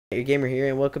Your gamer here,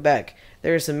 and welcome back.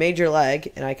 There is some major lag,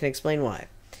 and I can explain why.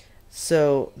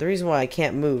 So the reason why I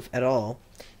can't move at all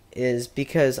is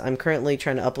because I'm currently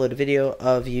trying to upload a video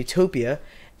of Utopia,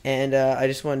 and I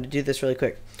just wanted to do this really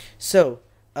quick. So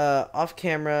off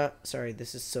camera, sorry,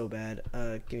 this is so bad.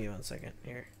 Give me 1 second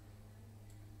here.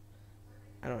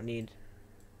 I don't need.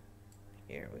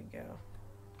 Here we go.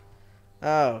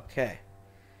 Okay.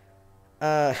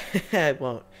 I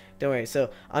won't. Don't worry. So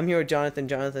I'm here with Jonathan.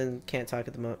 Jonathan can't talk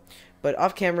at the moment, but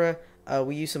off camera,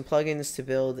 we use some plugins to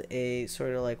build a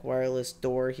sort of like wireless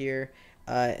door here,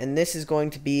 and this is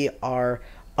going to be our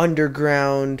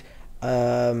underground,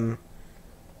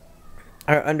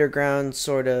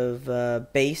 sort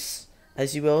of base,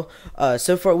 as you will.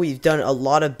 So far, we've done a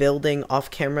lot of building off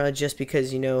camera, just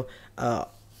because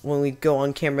when we go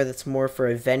on camera, that's more for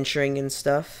adventuring and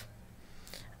stuff.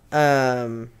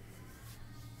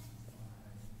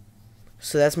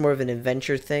 So that's more of an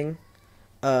adventure thing.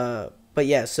 But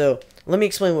yeah, so let me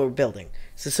explain what we're building.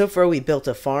 So far we built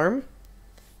a farm,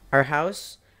 our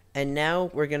house, and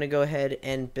now we're going to go ahead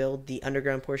and build the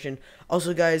underground portion.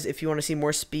 Also, guys, if you want to see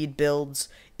more speed builds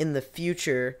in the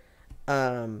future,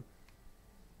 be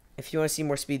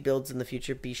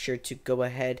sure to go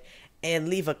ahead and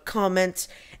leave a comment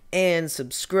and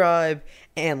subscribe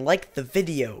and like the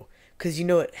video, because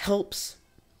it helps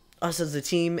us as a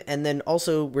team. And then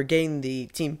also we're getting the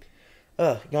team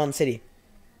Yawn City,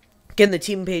 getting the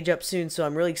team page up soon, so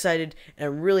I'm really excited and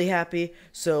I'm really happy.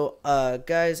 So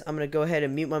guys, I'm gonna go ahead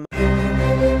and mute my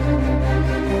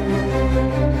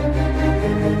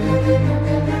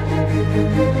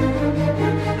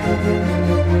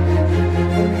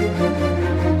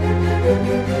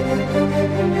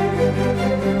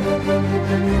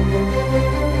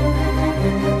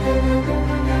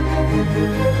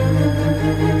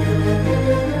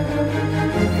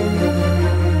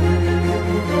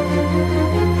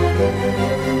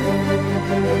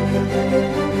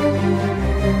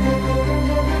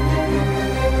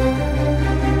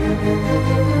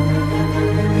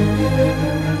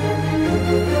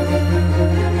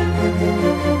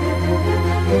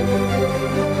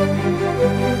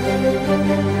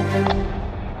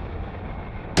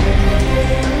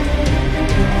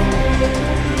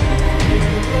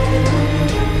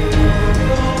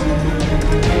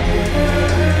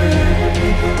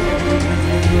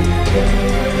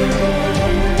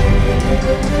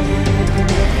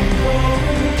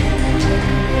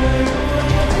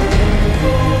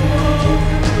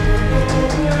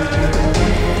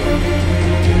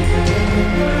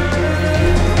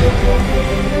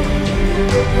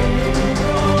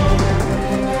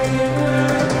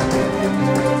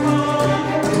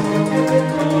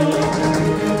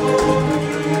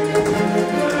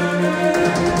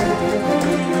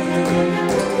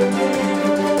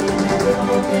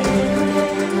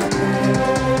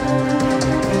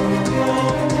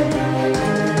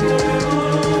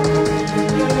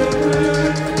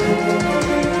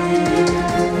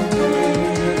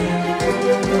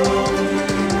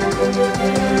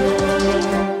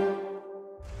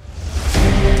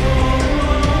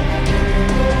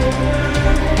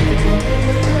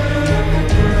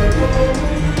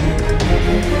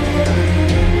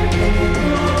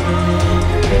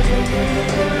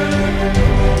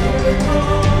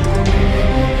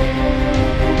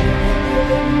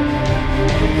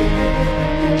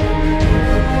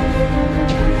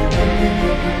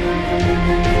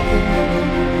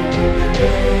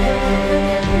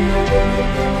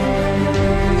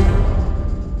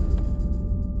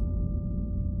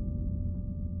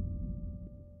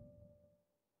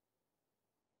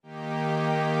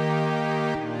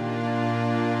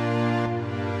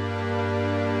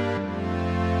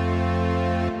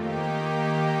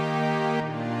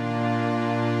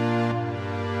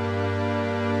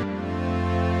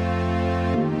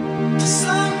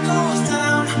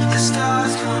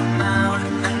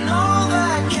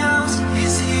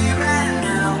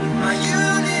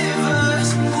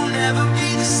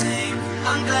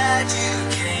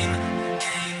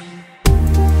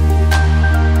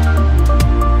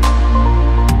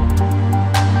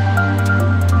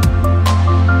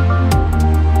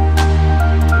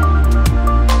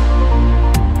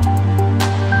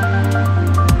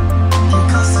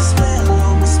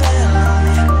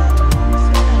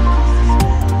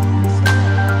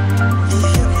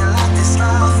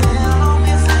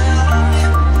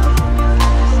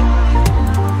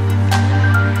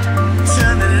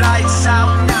Turn the lights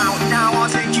out now, I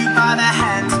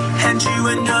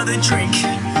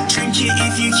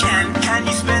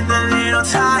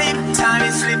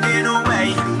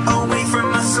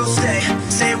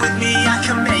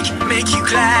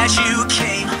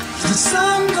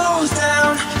goes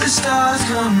down, the stars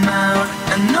come out,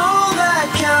 and all that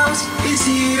counts is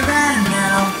here and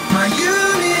now. My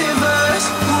universe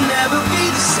will never be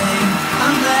the same.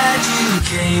 I'm glad you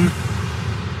came.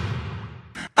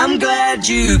 I'm glad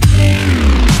you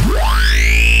came.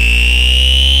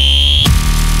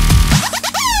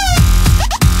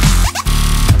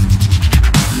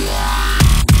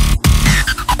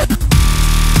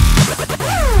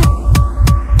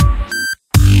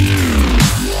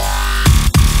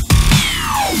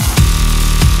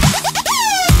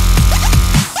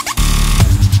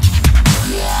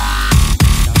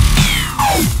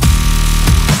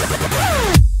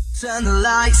 Turn the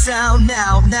lights out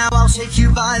now, now I'll take you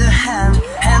by the hand,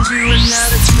 hand you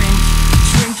another drink,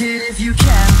 drink it if you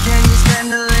can you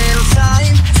spend a little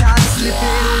time, time to slip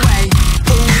it away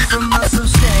from us, so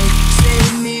stay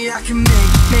with me, I can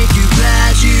make you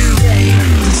glad you came.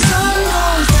 The sun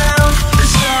goes down, the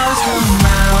stars come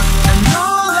out, and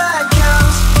all that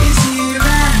counts is here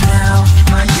and now.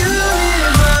 My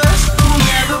universe will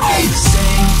never be the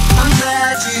same. I'm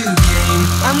glad you came,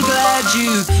 I'm glad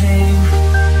you came.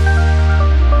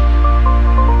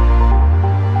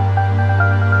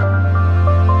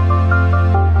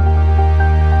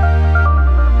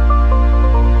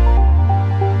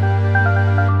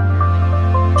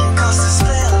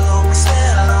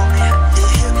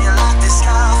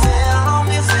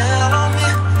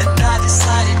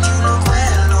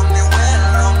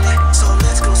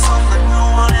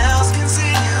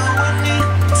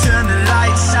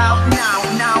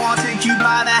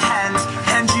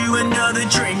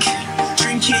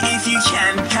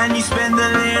 Can you spend a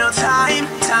little time?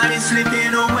 Time is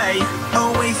slipping away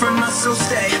from us, so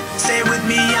stay with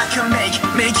me, I can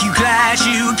make you glad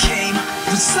you came.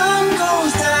 The sun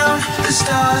goes down, the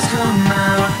stars come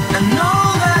out, and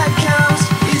all that counts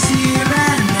is here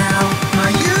and now. My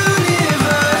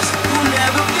universe will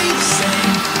never be the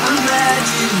same. I'm glad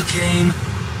you came.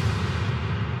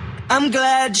 I'm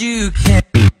glad you came.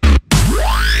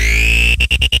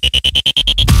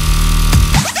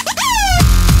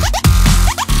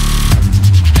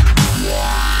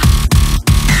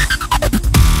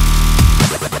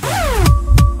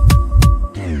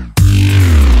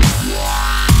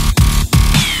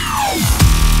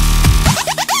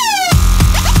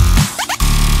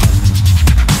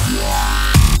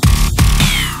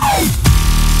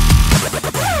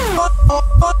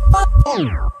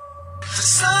 The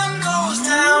sun goes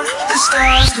down, the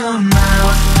stars come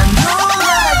out, and all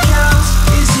that counts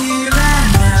is here and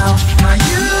now. My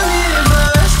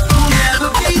universe will never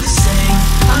be the same.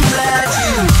 I'm glad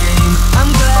you came,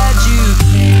 I'm glad you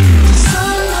came. The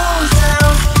sun goes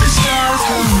down, the stars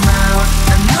come out,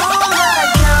 and all that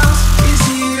counts is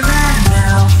here and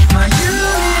now. My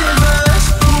universe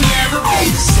will never be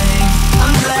the same.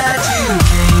 I'm glad you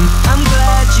came, I'm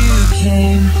glad you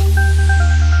came.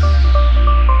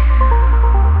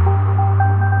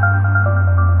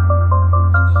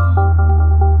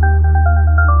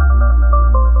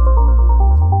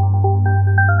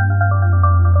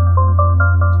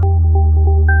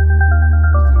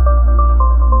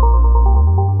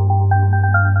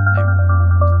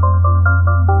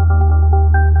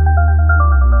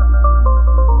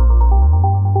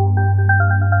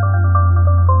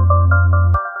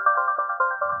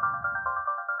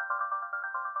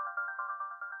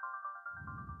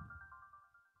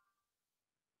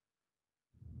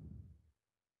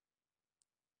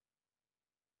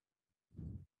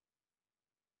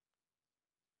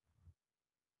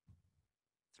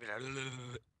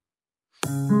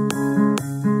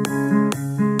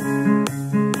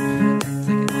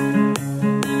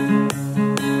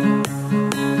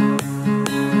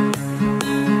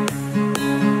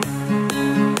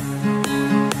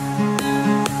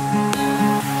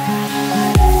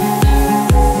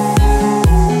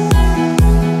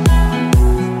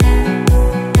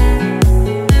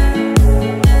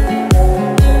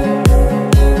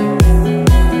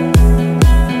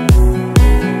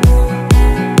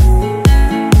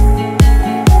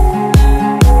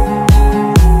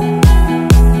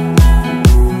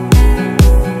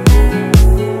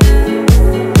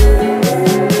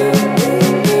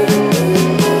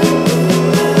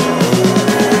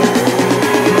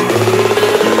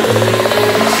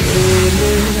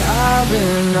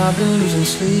 I've been losing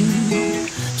sleep,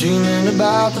 dreaming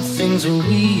about the things that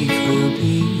we could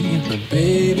be. But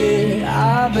baby,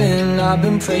 I've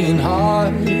been praying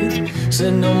hard.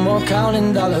 Said no more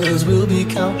counting dollars, we'll be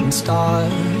counting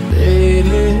stars.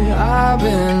 Baby, I've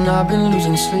been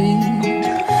losing sleep,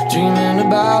 dreaming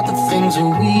about the things that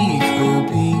we could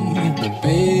be. But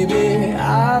baby,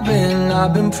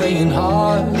 I've been praying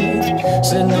hard.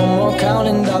 Said no more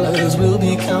counting dollars, we'll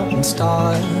be counting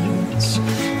stars.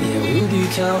 Yeah, we'll be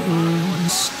counting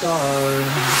stars.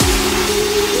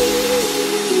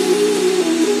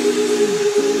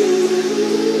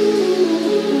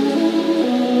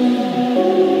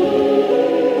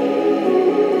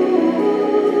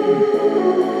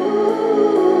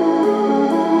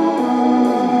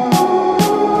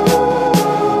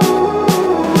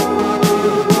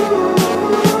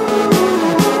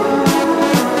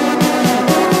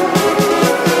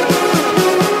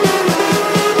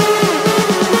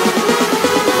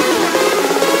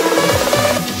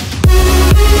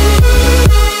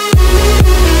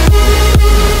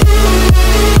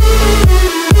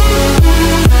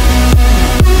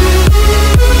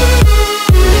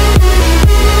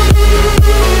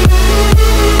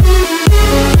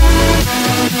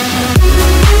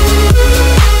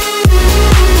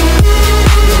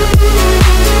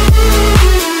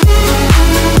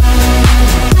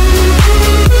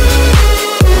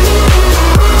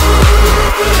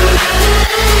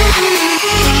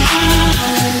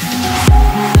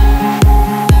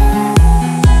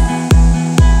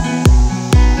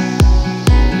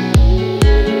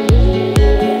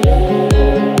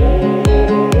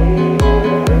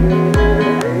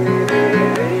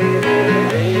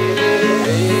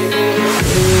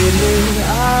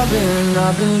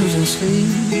 I've been losing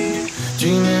sleep,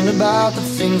 dreaming about the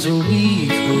things that we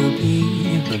could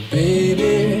be. But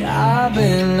baby, I've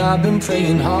been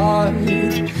praying hard.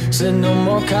 Said no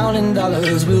more counting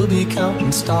dollars, we'll be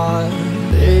counting stars.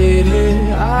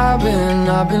 Lately, I've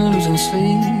been losing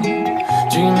sleep,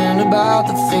 dreaming about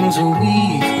the things that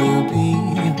we could be.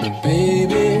 But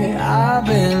baby, I've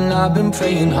been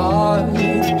praying hard.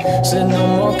 Said no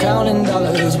more counting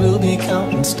dollars, we'll be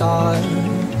counting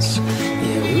stars.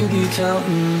 Yeah, we'll be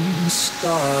counting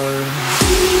stars.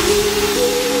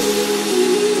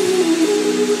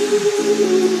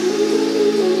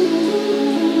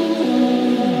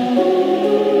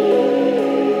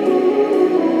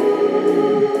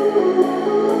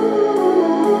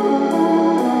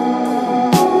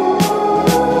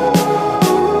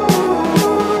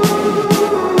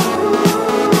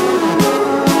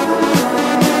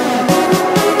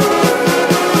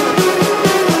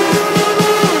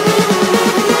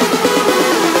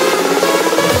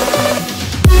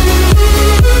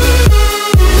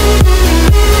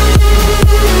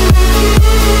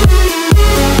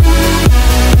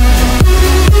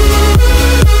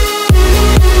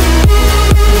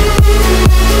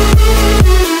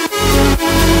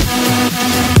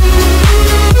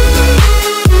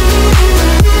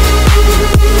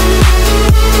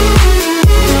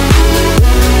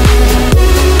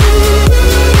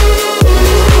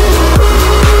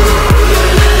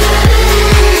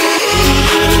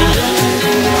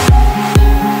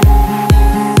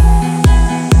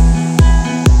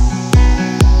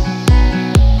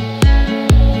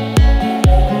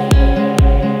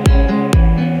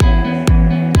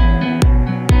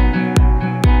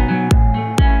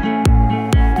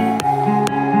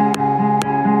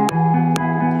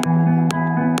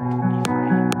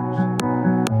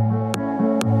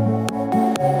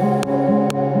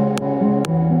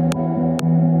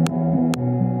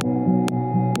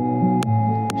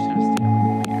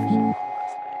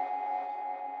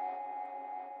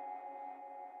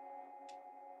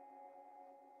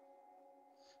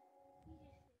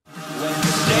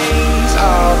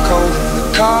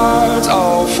 Cards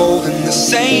all folding, the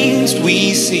saints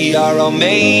we see are all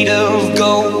made of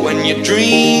gold. When your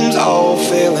dreams all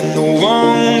fail and the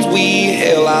ones we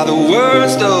hail are the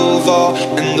worst of all,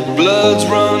 and the bloods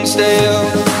run stale.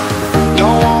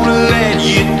 Don't wanna let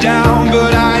you down,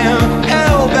 but I am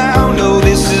hellbound. Oh,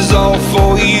 this is all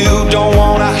for you. Don't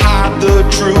wanna hide the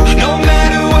truth. No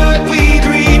matter what we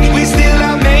breed, we still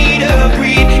are made of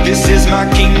greed. This is my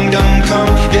kingdom come.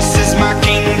 This is my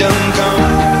kingdom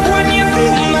come.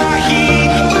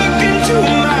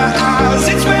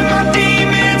 It's where my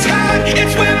demons hide.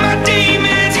 It's where my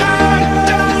demons hide.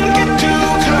 Don't get too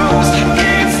close.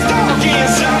 Get stuck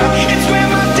inside. It's where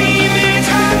my demons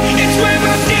hide. It's where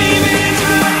my demons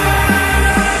hide.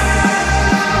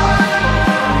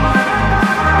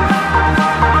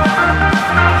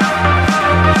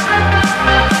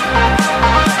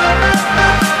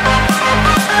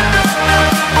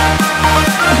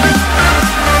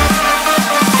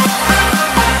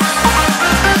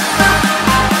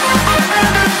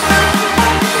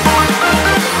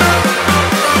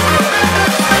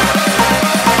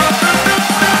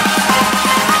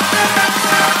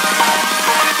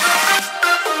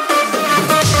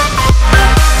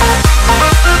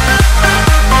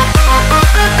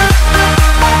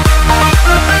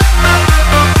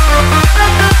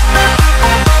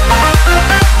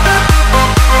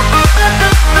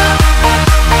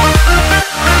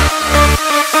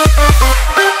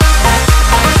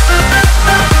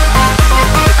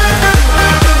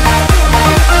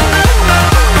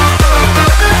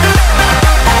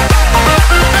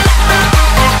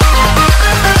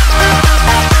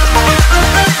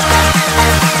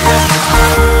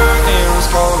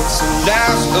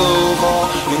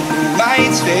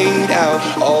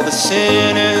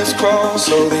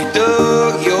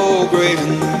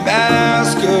 braving the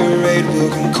masquerade. We'll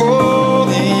come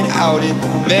calling out at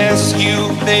the mess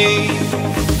you made.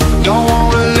 Don't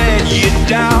wanna let you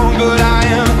down, but I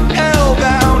am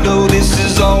hellbound. Oh, this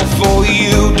is all for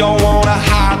you. Don't wanna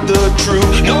hide the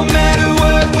truth. No matter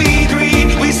what we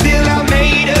breed, we still are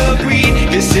made of greed.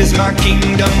 This is my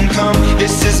kingdom come.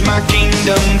 This is my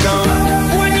kingdom come.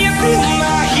 When you feel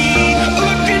my heat,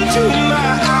 look into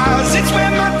my eyes. It's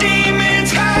where my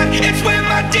demons hide. It's where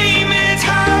my demons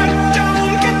hide.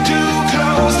 Don't get too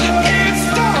close. It's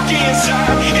dark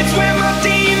inside. It's where my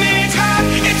demons hide.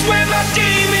 It's where my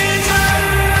demons hide.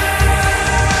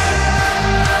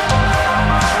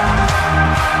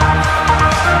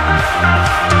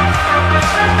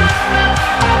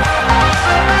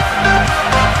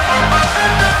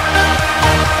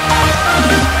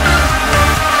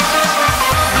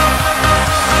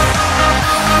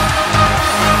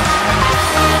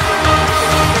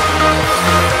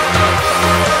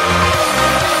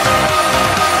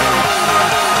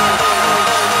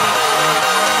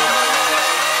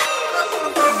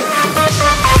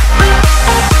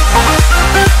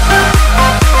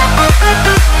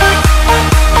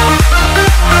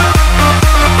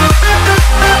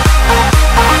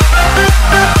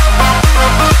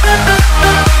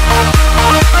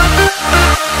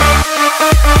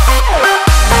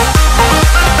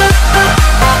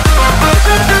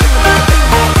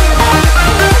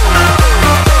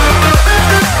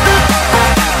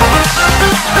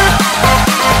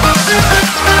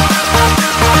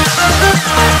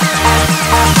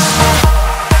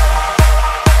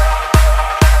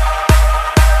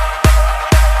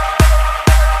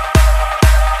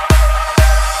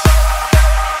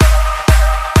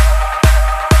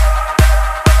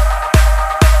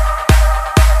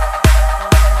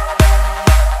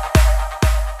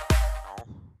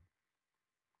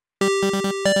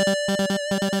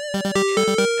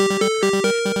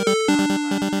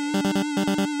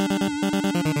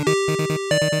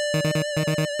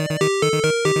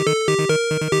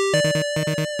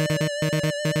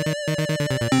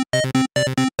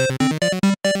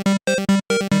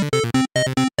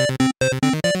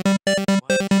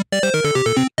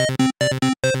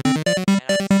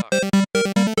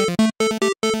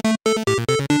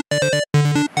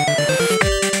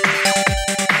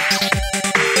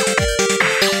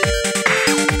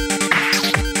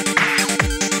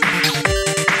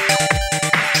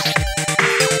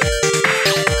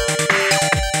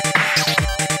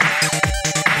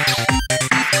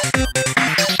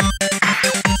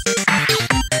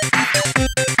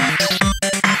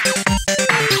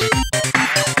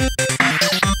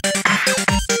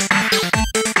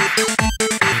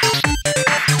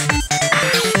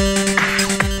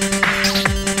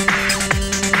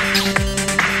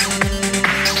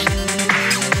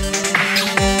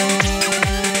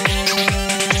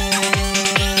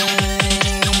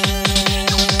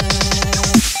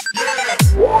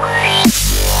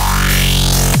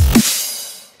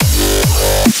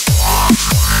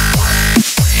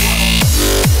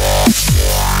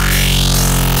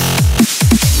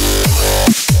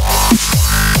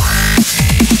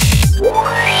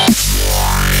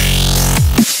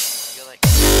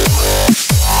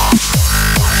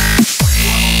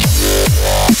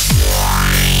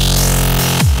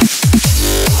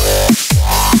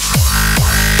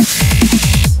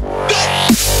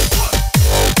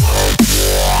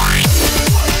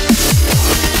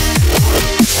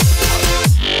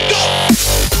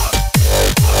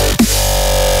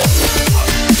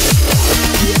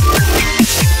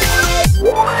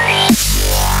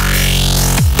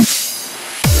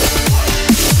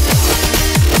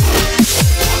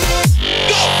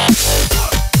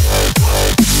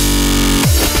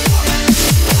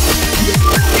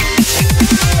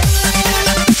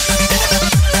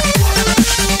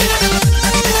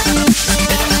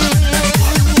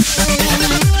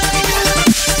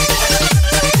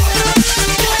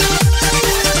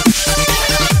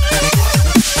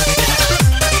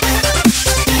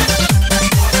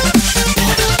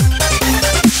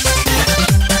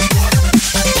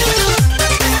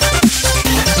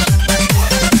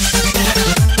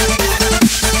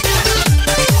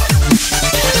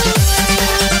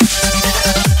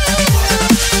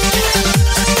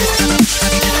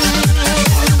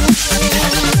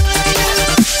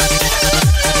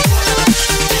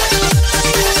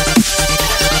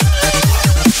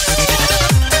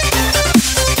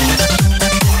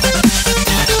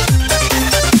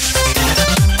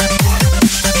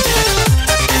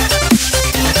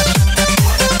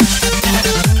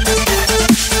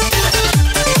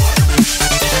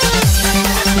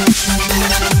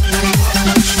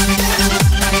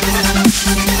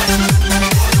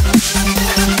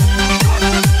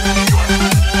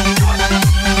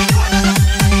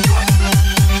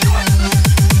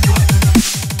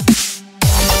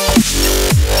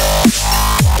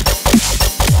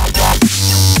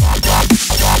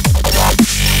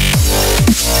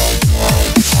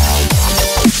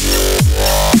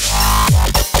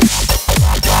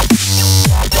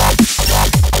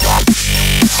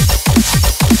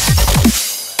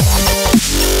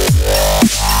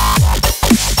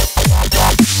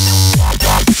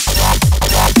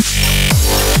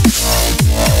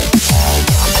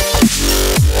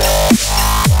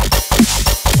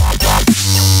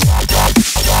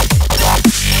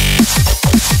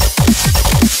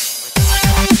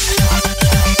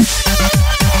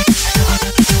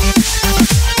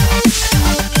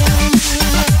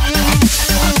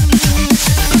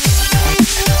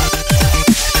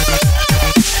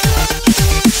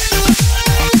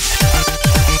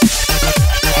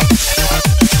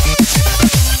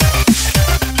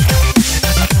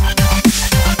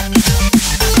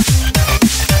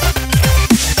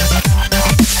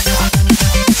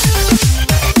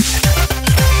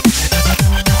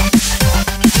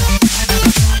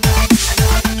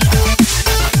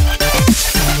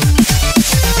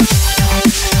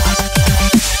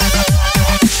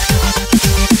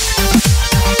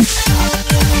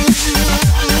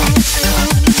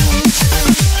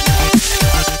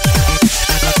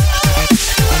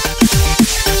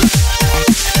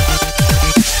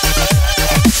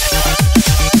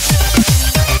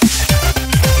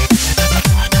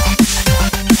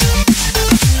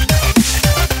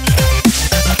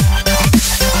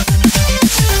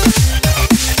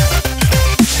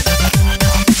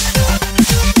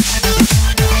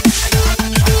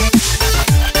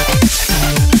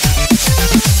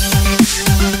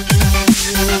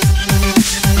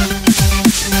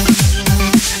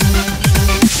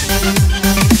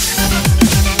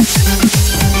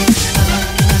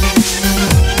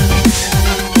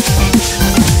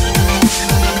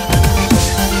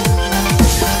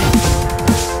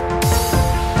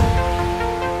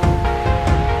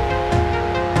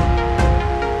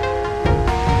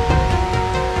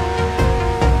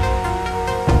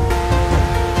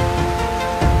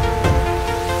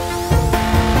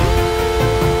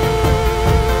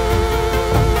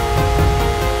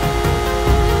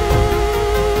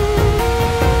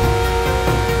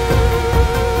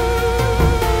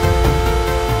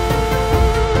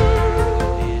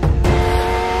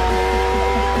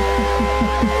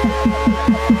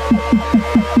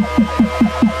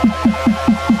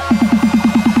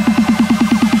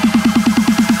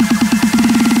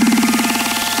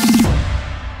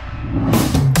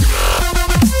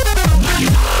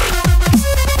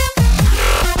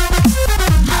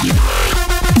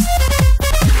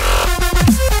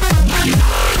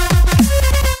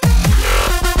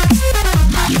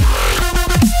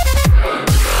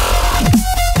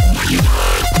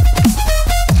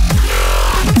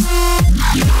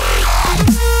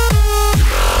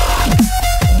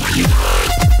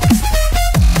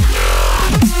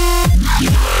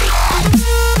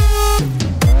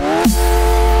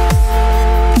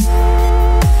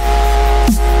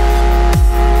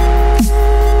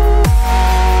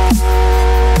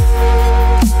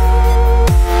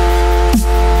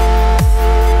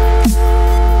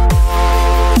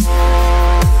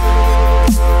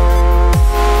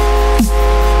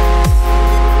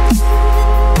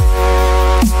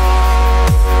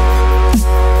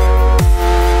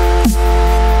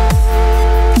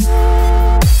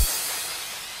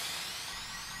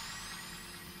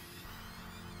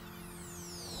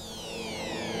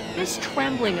 This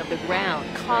trembling of the ground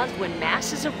caused when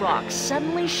masses of rock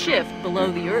suddenly shift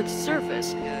below the Earth's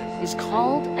surface is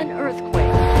called an earthquake.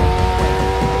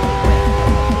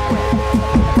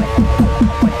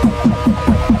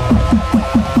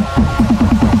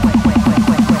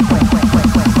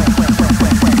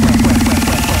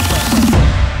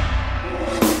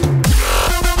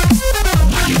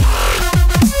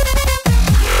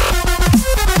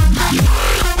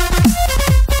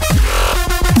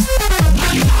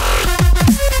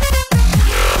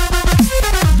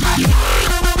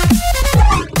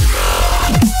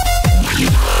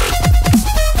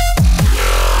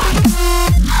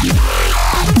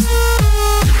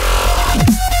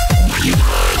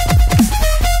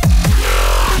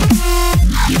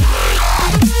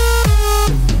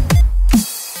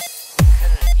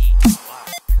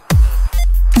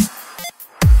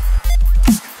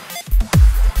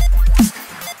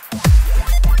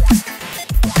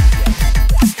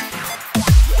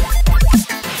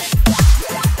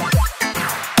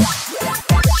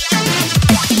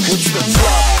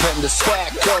 The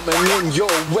swag coming in your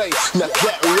way. Now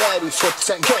get ready for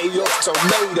 10K of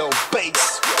tomato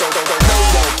bass.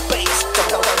 Tomato bass.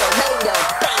 Tomato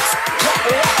bass. Get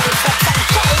ready for 10K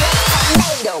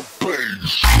of tomato bass.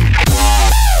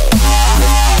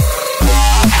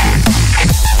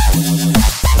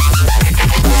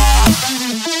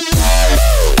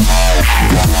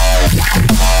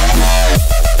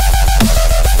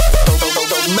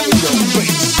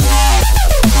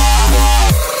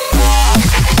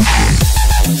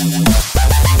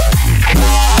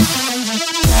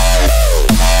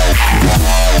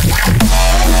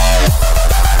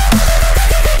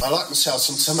 I like myself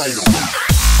some tomato.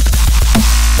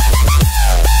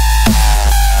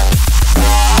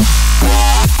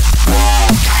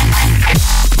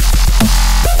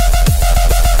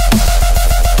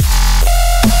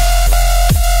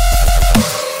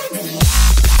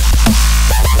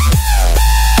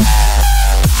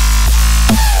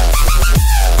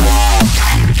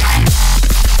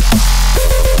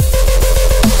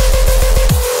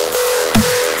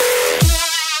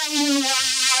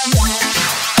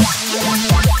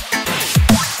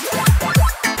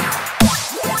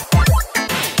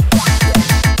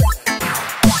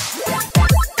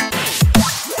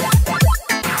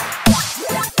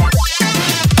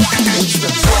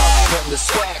 The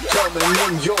swag coming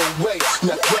in your way.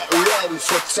 Now get ready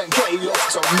for 10K of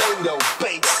tomato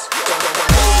bass.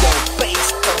 Tomato bass.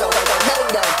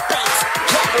 Tomato bass.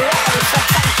 Get ready for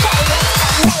 10K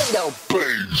of tomato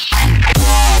bass.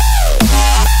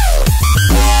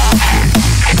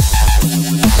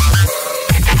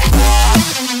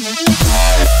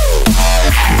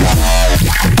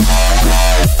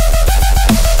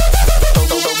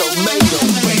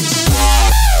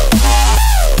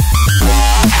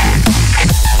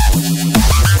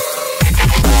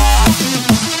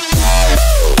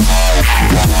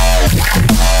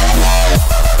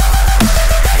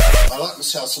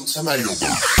 Some tomato.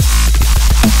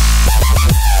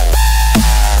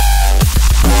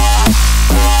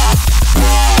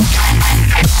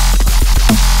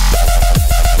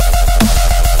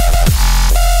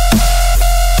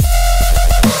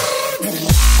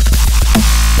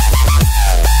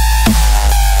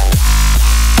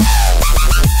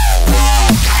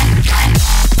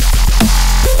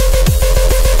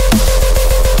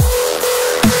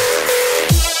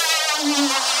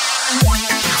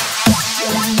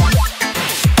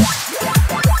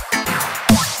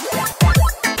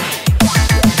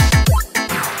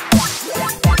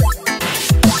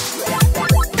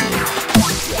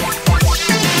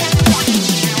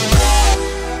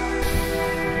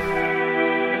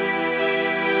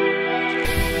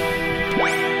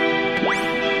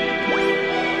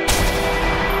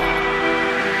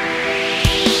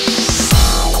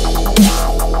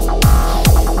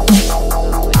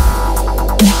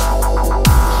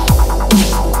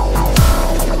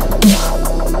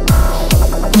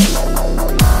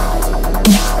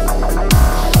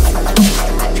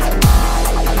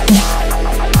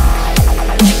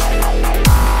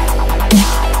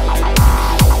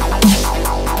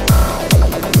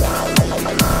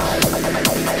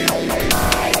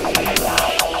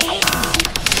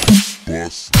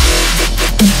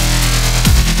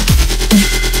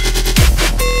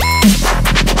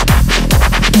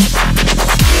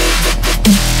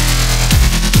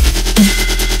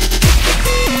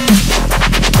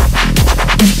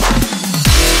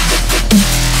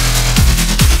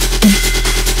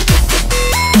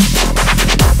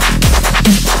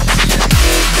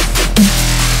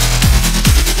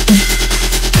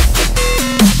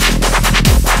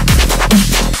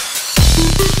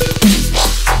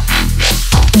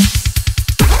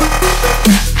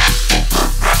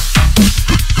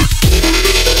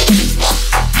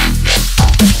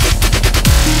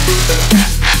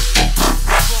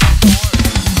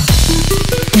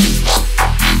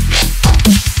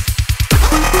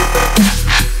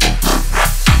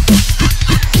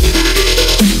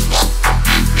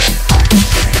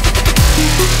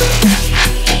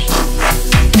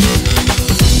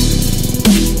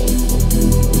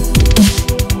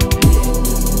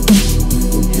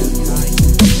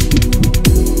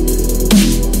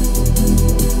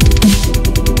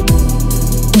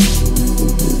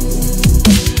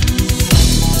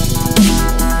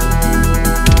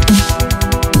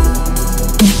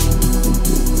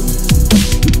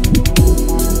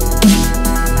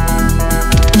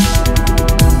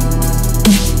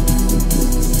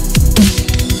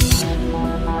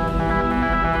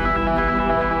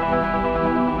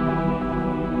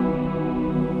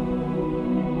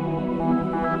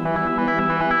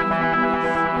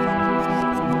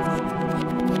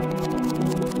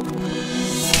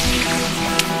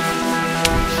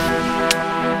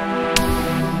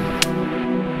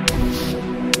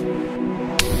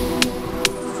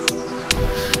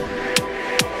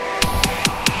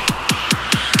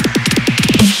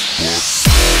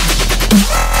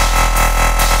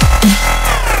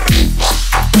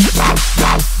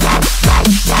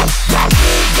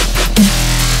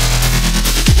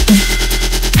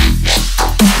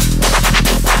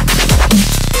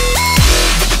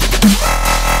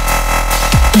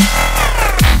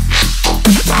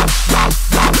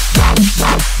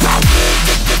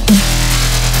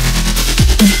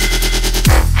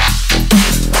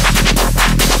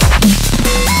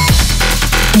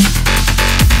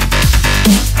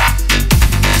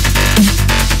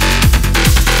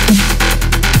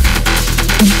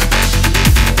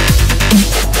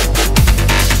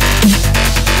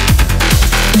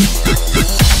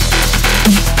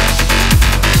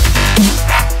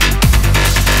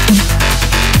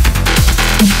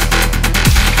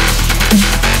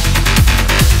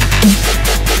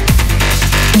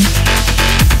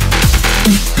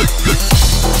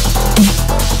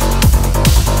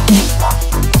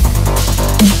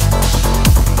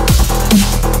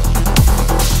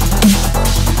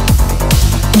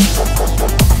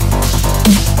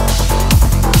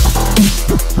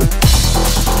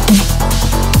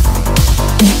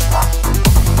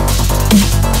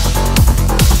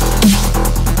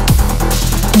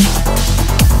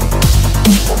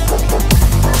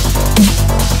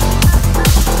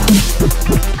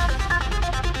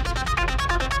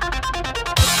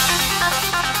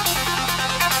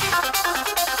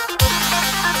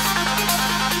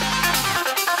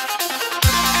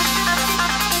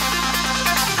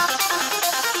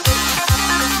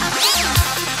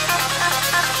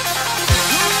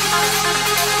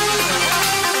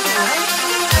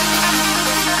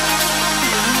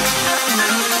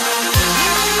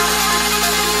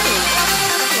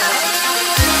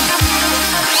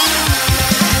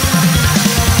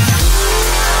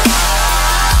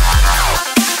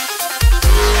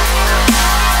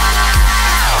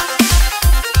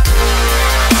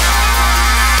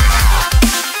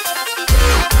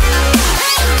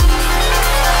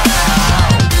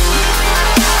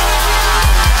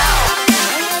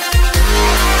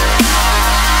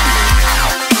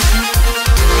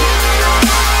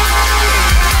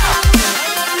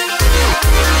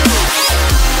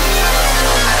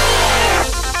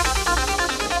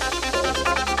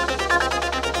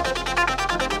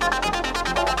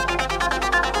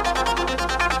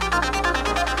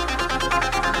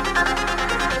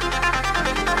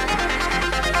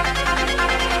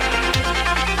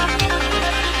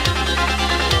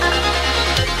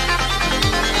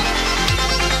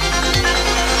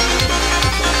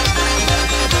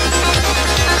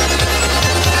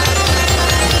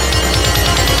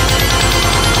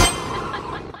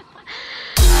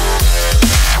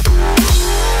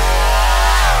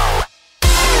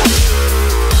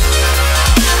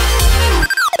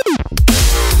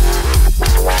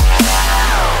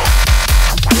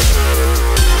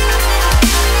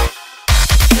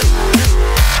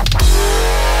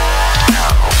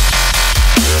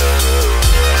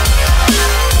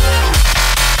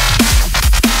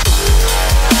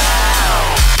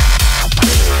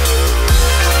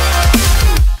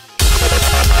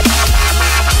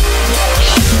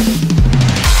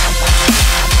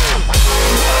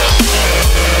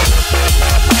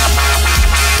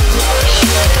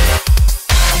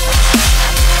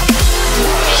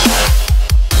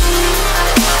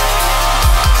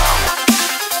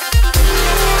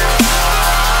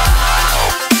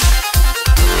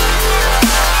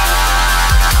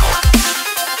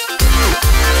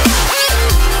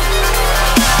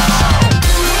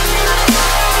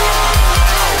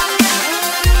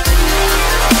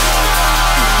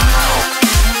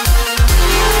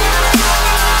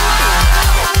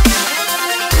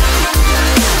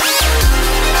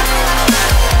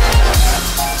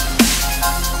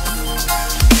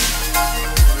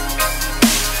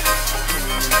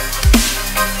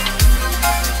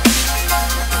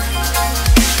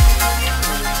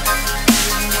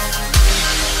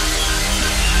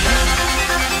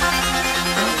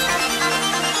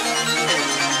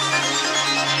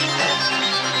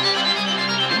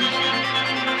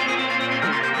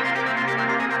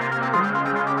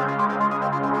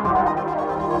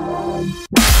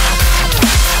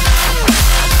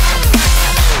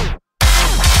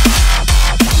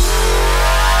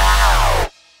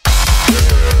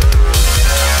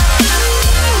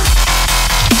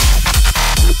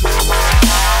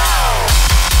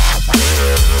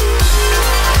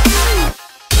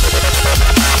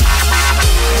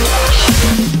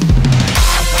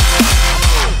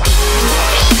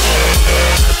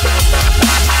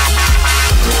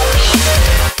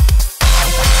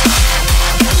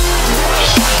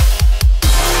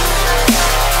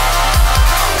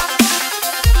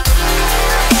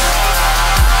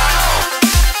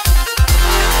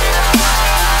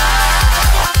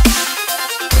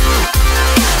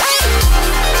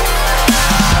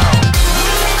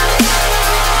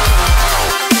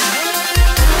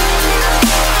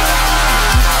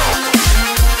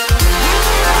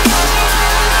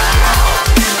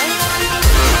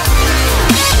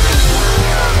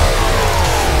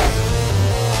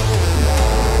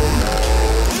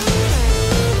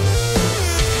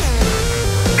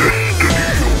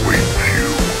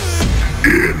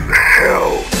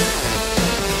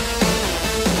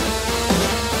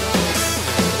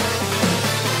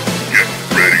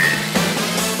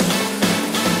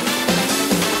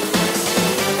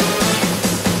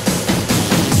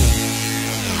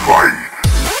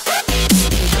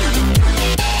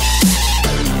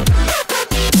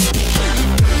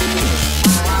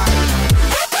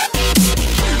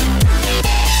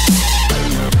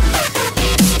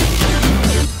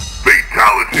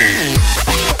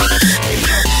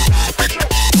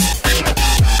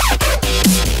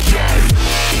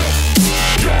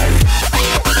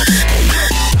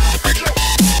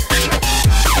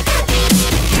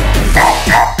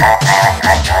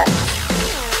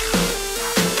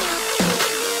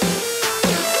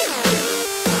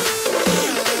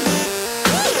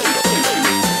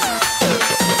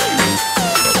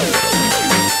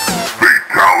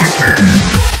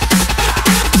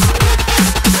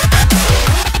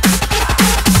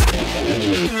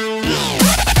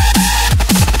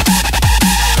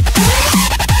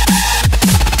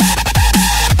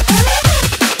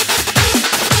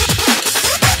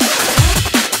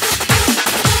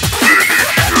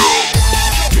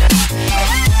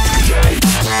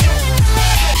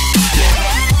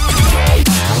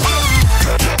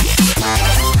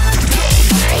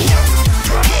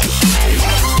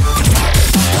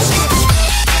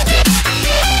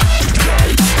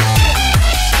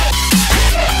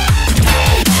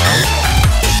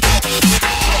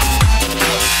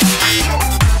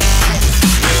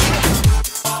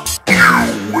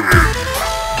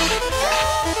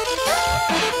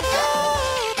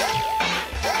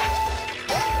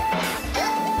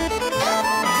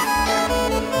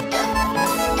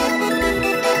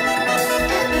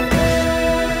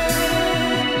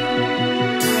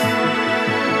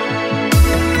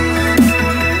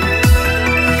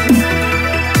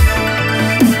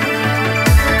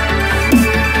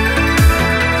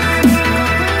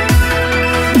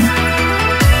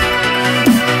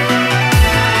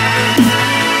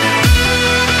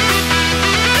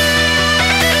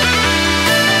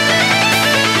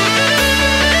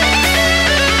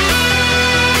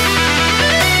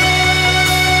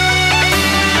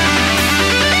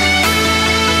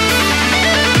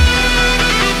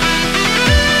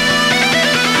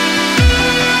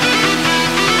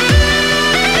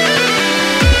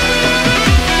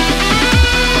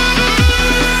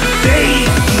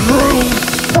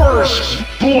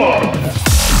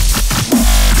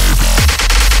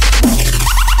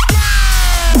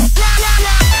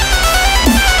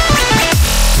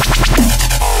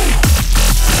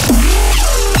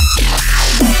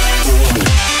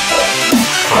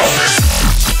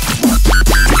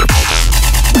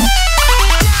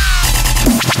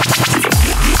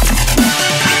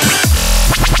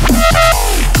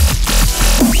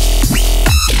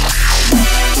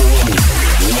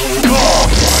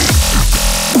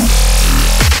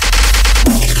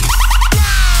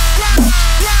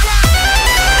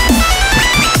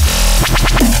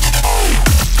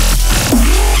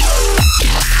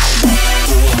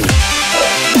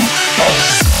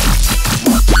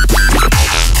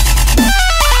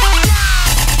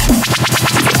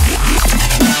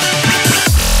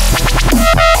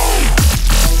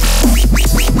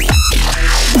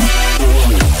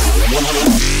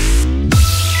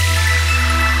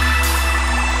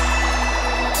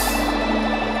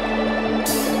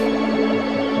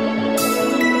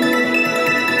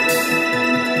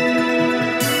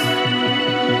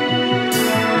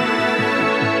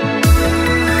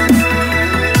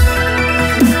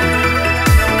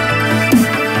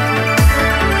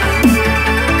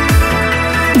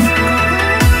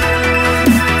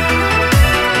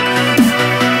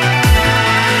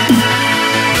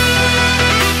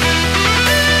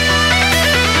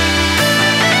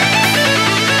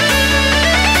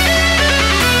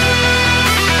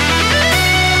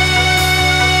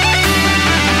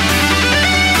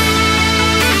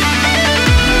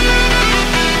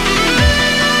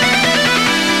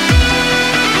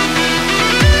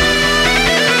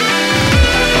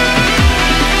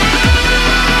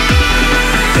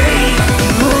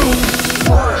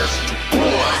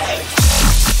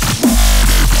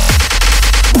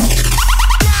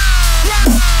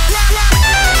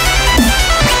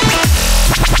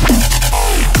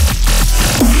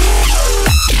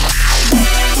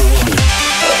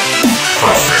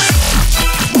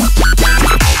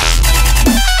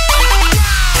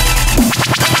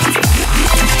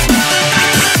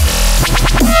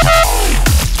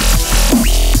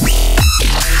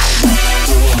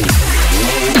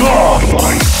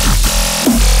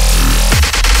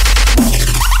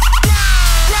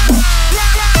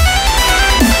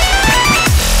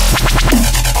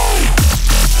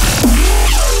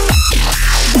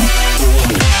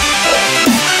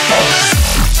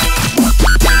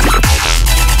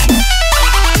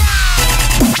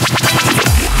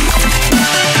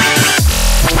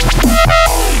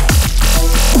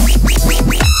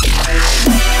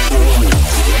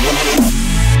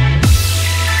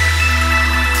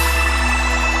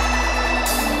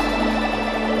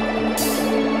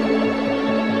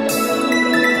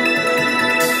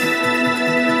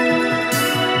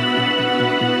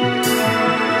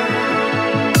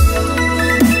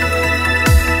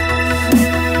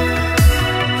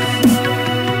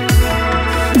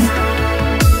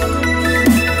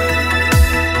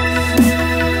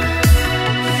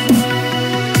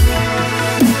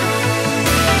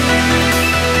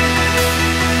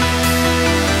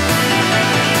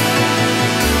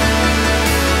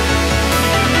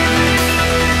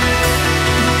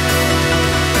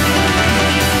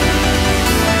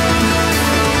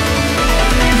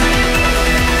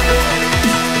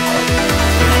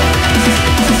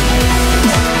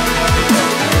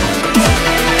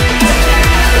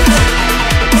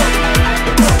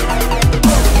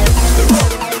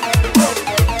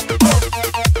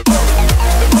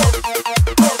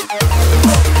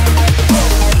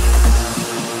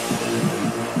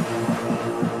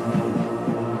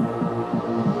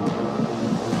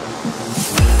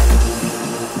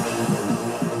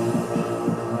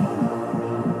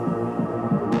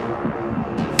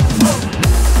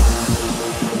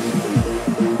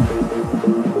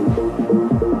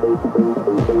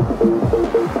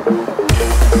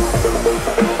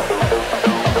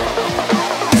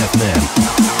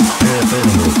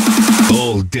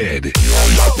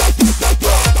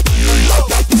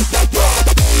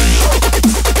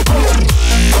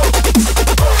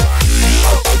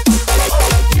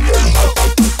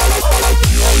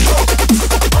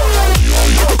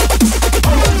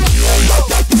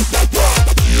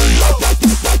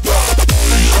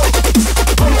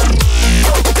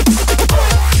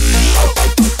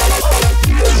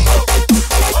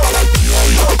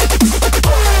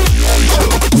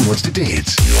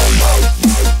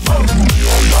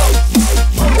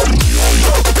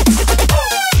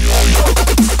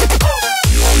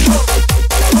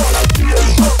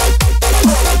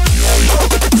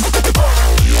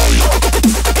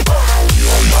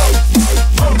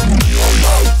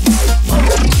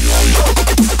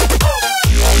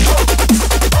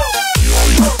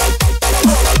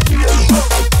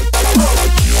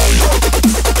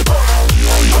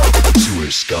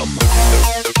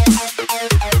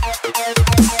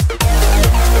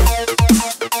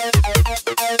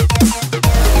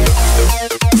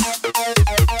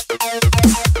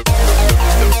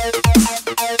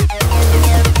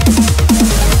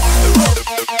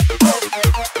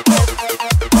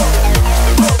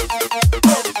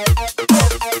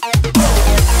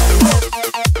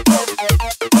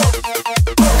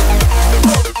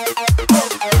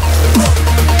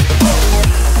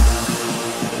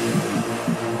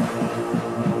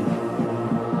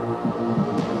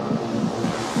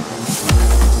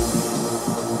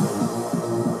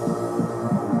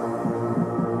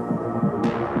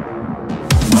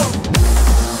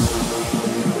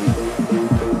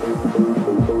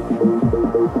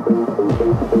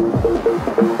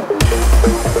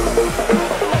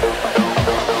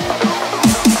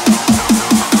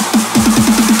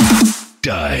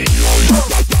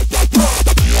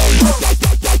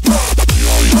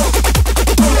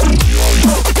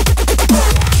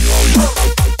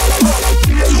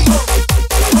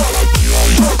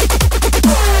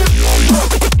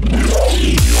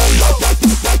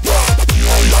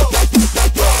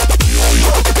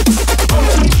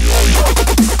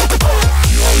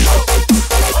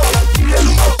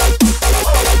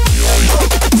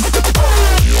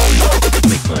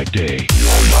 day.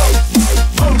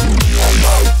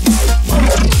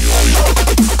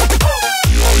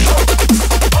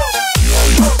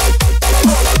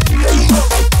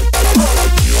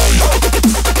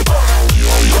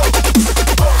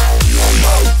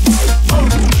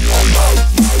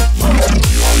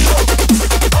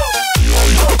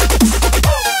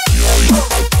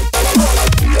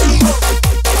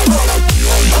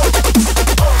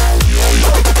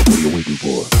 What are you waiting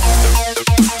for?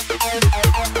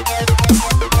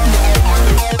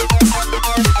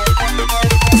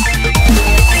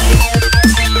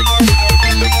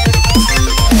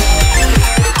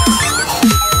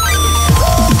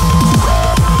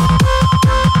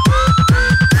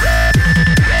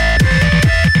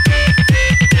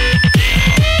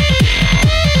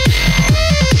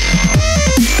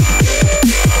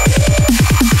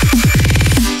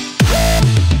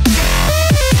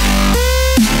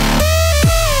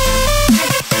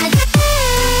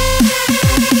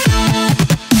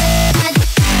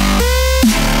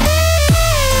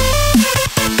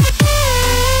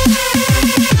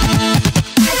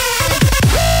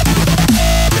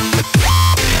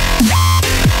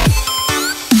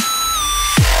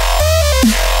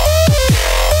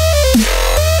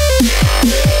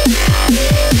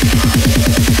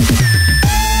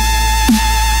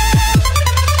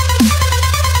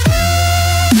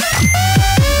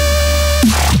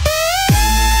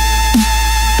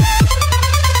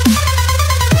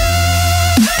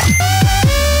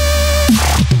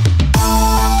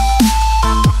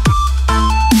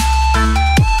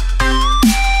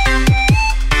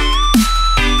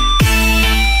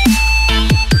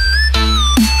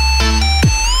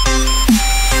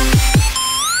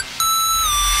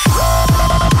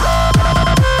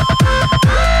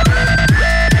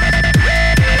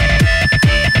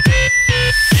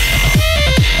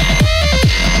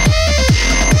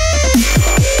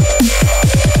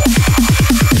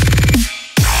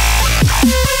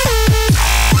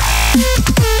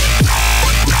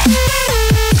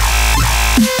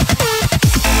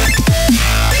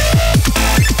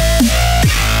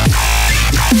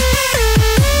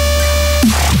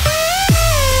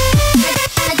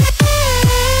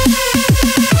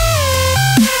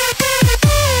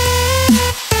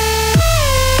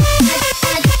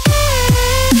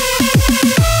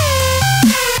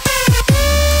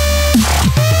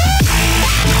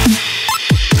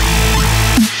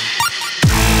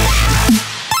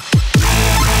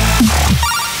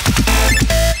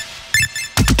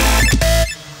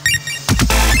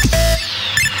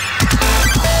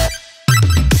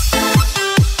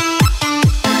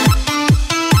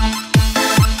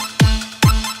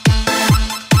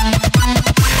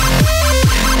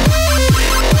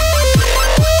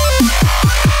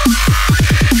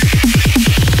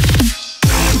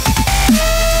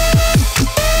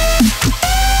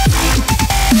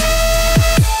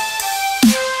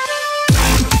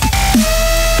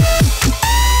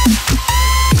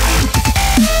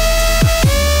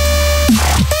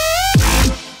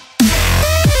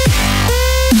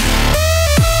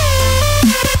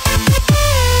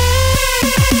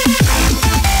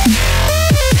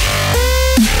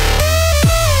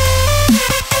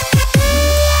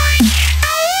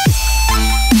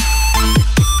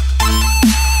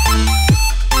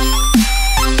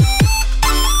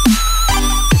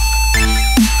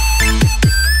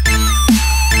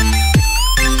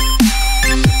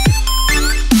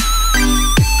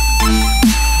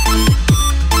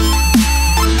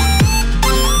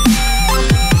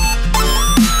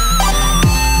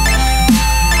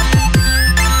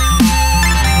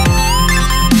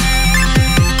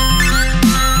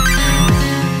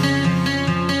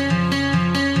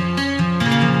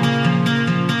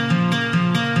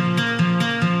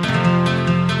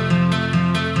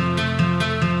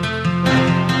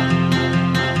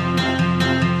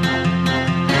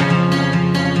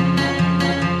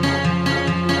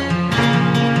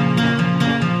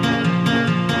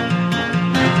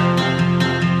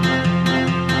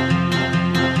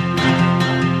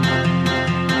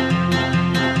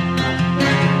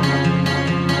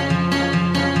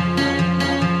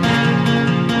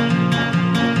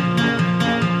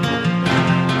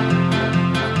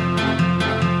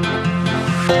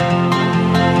 Bye.